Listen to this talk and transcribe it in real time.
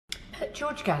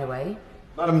George Galloway.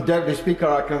 Madam Deputy Speaker,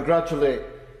 I congratulate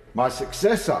my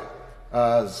successor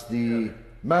as the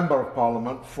Member of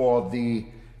Parliament for the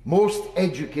most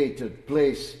educated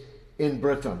place in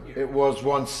Britain. It was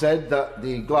once said that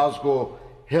the Glasgow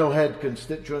Hillhead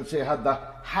constituency had the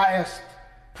highest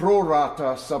pro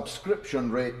rata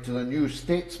subscription rate to the New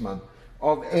Statesman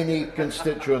of any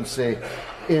constituency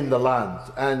in the land,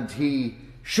 and he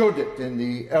showed it in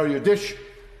the erudition,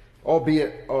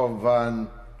 albeit of a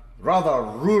rather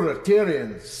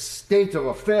ruritarian state of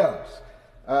affairs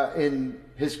in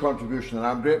his contribution, and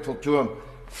I'm grateful to him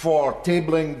for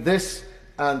tabling this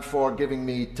and for giving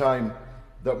me time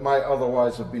that might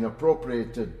otherwise have been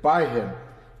appropriated by him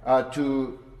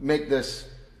to make this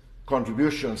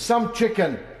contribution. Some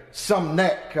chicken, some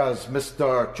neck, as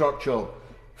Mr. Churchill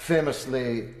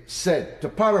famously said. To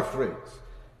paraphrase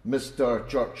Mr.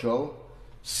 Churchill,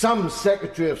 some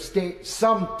Secretary of State,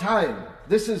 some time.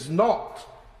 This is not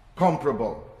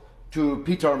comparable to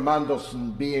Peter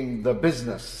Mandelson being the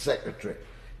business secretary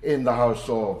in the House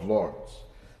of Lords.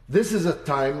 This is a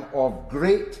time of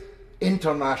great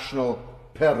international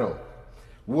peril,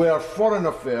 where foreign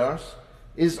affairs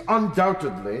is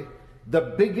undoubtedly the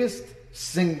biggest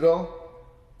single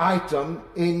item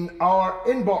in our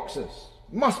inboxes.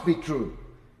 Must be true.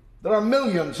 There are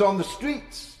millions on the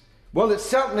streets. Well, it's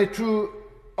certainly true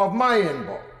of my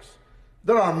inbox.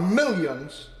 There are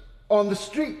millions on the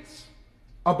streets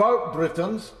about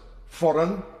Britain's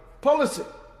foreign policy.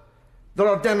 There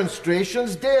are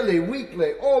demonstrations daily,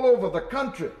 weekly, all over the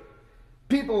country.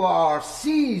 People are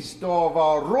seized of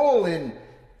our role in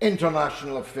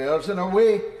international affairs in a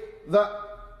way that,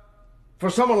 for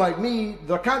someone like me,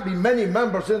 there can't be many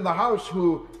members in the House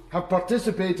who have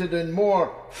participated in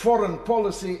more foreign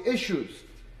policy issues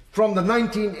from the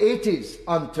 1980s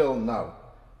until now.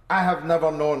 I have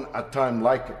never known a time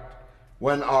like it,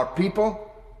 when our people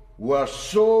were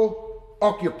so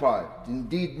occupied,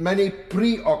 indeed many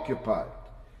preoccupied,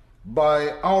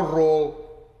 by our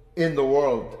role in the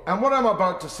world. And what I'm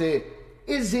about to say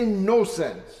is in no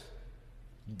sense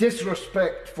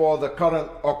disrespect for the current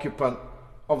occupant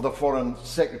of the Foreign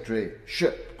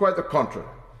Secretaryship. Quite the contrary.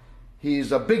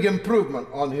 He's a big improvement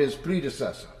on his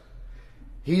predecessor.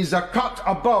 He's a cut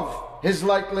above his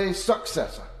likely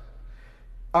successor.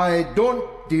 I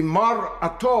don't demur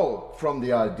at all from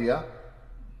the idea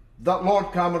that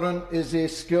Lord Cameron is a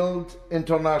skilled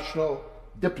international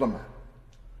diplomat.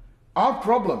 Our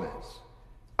problem is,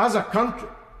 as a country,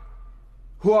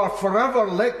 who are forever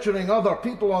lecturing other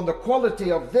people on the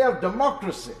quality of their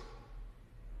democracy,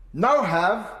 now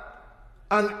have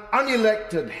an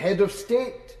unelected head of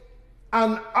state,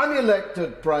 an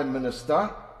unelected Prime Minister,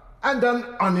 and an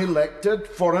unelected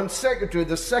Foreign Secretary,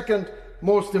 the second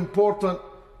most important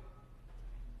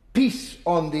piece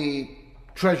on the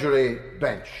Treasury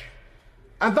bench.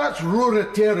 And that's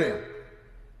ruritarian.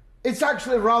 It's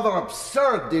actually rather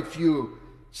absurd if you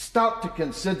start to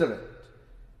consider it.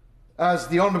 As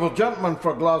the Honourable Gentleman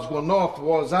for Glasgow North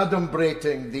was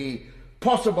adumbrating the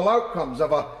possible outcomes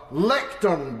of a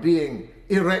lectern being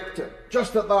erected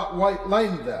just at that white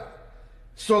line there,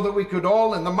 so that we could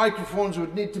all, and the microphones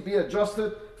would need to be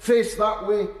adjusted, face that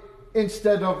way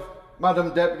instead of,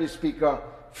 Madam Deputy Speaker,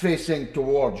 facing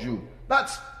towards you.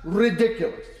 That's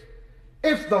ridiculous.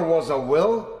 If there was a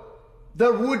will,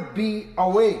 there would be a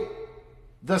way.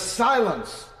 The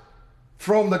silence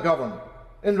from the government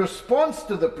in response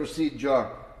to the procedure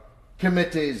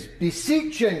committee's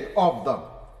beseeching of them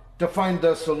to find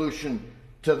a solution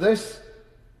to this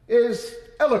is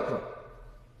eloquent,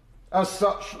 as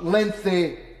such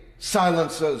lengthy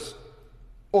silences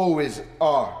always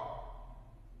are.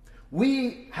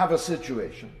 We have a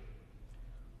situation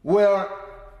where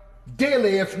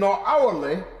daily, if not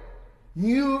hourly,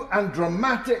 new and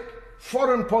dramatic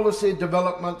foreign policy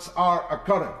developments are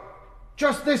occurring.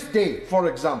 Just this day, for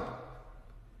example,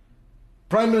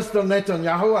 Prime Minister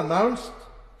Netanyahu announced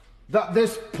that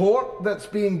this port that's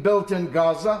being built in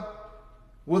Gaza,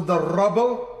 with the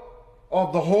rubble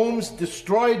of the homes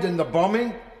destroyed in the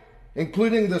bombing,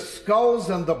 including the skulls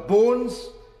and the bones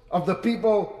of the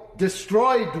people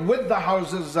destroyed with the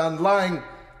houses and lying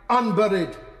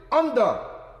unburied under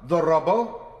the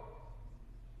rubble,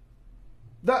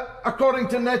 that according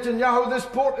to Netanyahu, this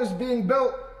port is being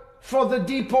built for the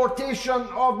deportation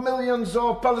of millions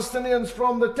of Palestinians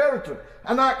from the territory,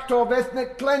 an act of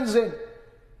ethnic cleansing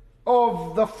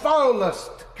of the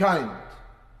foulest kind.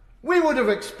 We would have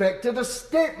expected a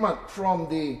statement from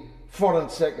the Foreign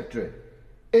Secretary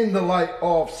in the light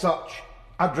of such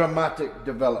a dramatic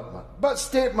development. But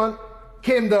statement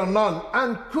came there none,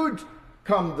 and could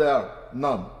come there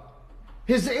none.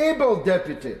 His able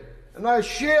deputy, and I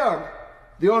share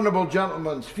the honourable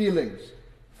gentleman's feelings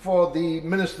for the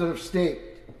Minister of State.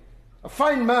 A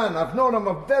fine man, I've known him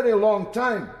a very long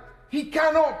time. He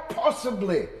cannot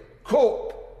possibly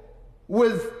cope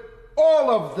with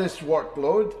all of this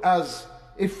workload as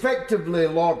effectively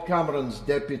Lord Cameron's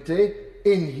deputy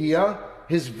in here,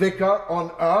 his vicar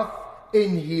on earth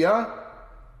in here.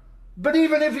 But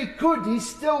even if he could, he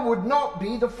still would not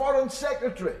be the Foreign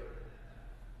Secretary.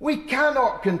 We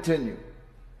cannot continue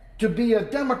to be a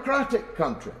democratic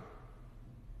country.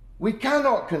 We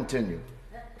cannot continue.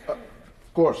 Of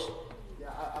course.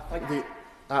 I think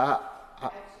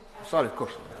sorry, of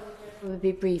course. I will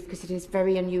be brief because it is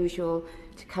very unusual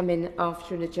to come in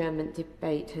after an adjournment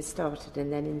debate has started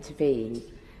and then intervene.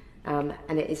 And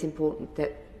it is important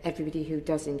that everybody who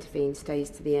does intervene stays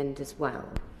to the end as well.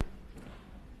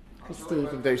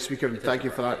 Stephen. Speaker, and thank you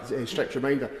for that strict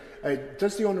reminder.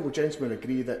 Does the honourable gentleman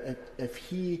agree that if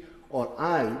he or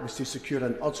I was to secure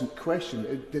an urgent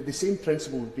question, the same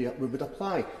principle would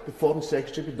apply? The Foreign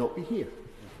Secretary would not be here.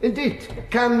 Indeed,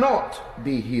 cannot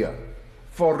be here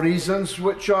for reasons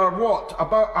which are what?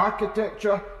 About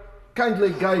architecture?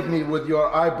 Kindly guide me with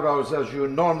your eyebrows as you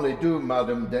normally do,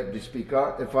 Madam Deputy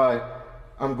Speaker, if I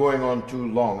am going on too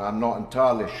long. I'm not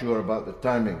entirely sure about the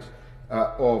timings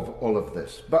of all of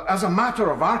this. But as a matter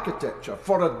of architecture,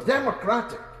 for a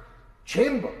democratic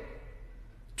chamber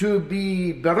to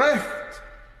be bereft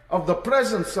of the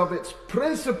presence of its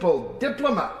principal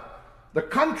diplomat, the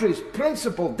country's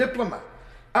principal diplomat,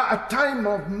 at a time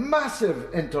of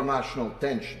massive international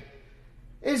tension,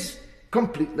 is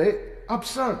completely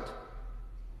absurd.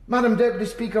 Madam Deputy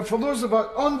Speaker, for those of us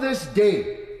on this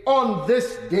day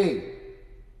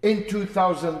in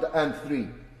 2003,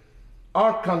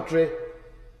 our country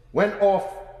went off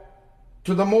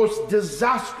to the most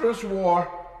disastrous war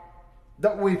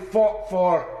that we fought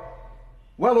for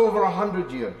well over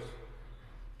 100 years.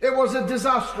 It was a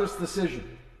disastrous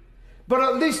decision. But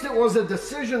at least it was a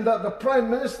decision that the Prime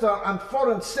Minister and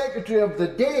Foreign Secretary of the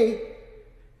day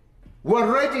were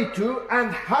ready to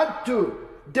and had to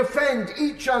defend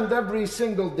each and every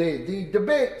single day. The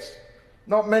debates,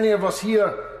 not many of us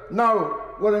here now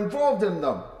were involved in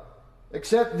them,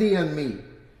 except thee and me.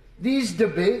 These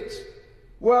debates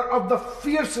were of the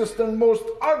fiercest and most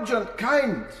urgent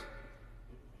kind.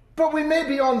 But we may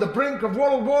be on the brink of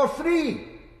World War III,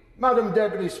 Madam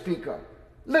Deputy Speaker.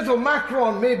 Little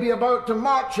Macron may be about to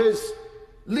march his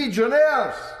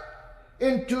legionnaires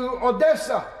into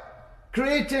Odessa,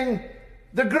 creating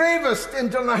the gravest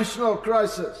international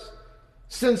crisis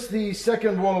since the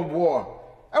Second World War.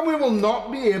 And we will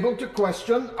not be able to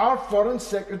question our Foreign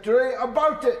Secretary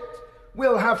about it.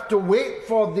 We'll have to wait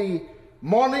for the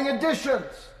morning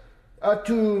editions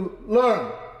to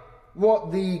learn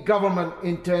what the government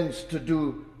intends to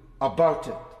do about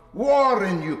it. War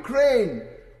in Ukraine,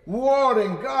 war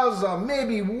in Gaza,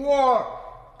 maybe war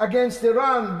against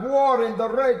Iran, war in the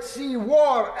Red Sea,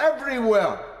 war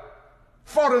everywhere.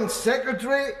 Foreign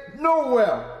Secretary,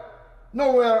 nowhere.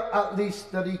 Nowhere, at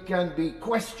least, that he can be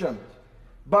questioned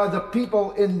by the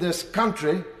people in this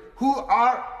country who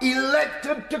are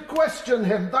elected to question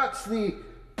him. That's the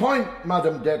point,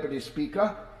 Madam Deputy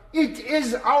Speaker. It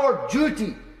is our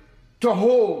duty to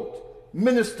hold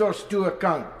ministers to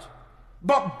account.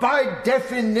 But by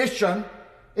definition,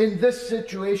 in this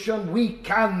situation, we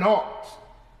cannot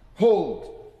hold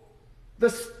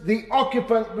the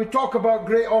occupant. We talk about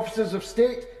great offices of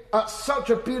state. At such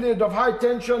a period of high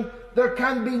tension, there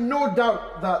can be no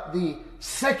doubt that the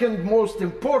second most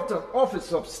important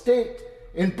office of state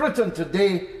in Britain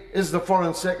today is the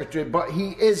Foreign Secretary, but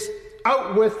he is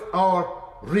out with our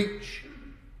reach.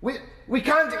 We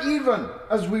can't even,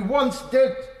 as we once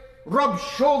did, rub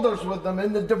shoulders with them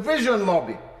in the division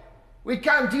lobby. We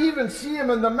can't even see him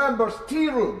in the members' tea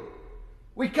room.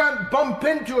 We can't bump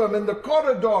into him in the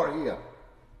corridor here.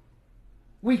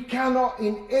 We cannot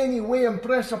in any way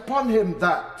impress upon him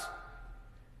that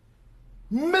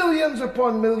millions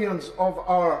upon millions of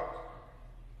our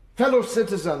fellow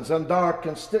citizens and our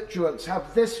constituents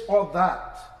have this or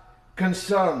that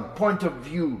concern, point of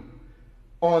view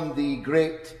on the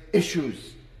great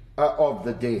issues of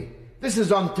the day. This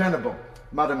is untenable,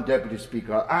 Madam Deputy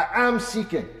Speaker. I am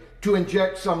seeking to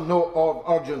inject some note of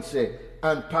urgency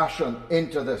and passion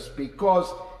into this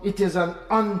because it is an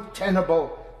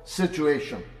untenable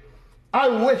situation. I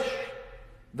wish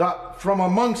that from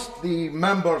amongst the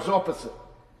members opposite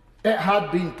it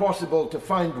had been possible to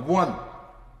find one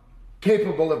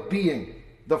capable of being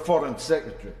the Foreign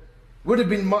Secretary. Would have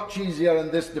been much easier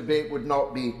and this debate would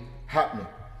not be happening.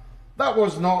 That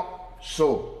was not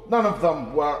so. None of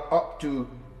them were up to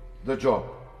the job.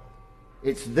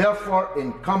 It's therefore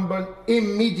incumbent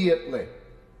immediately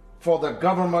for the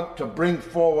government to bring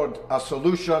forward a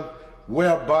solution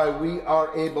whereby we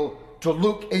are able to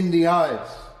look in the eyes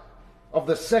of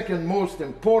the second most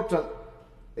important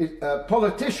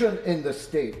politician in the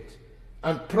state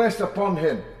and press upon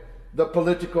him the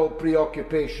political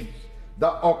preoccupations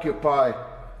that occupy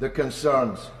the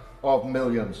concerns of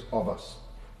millions of us.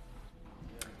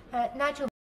 Nigel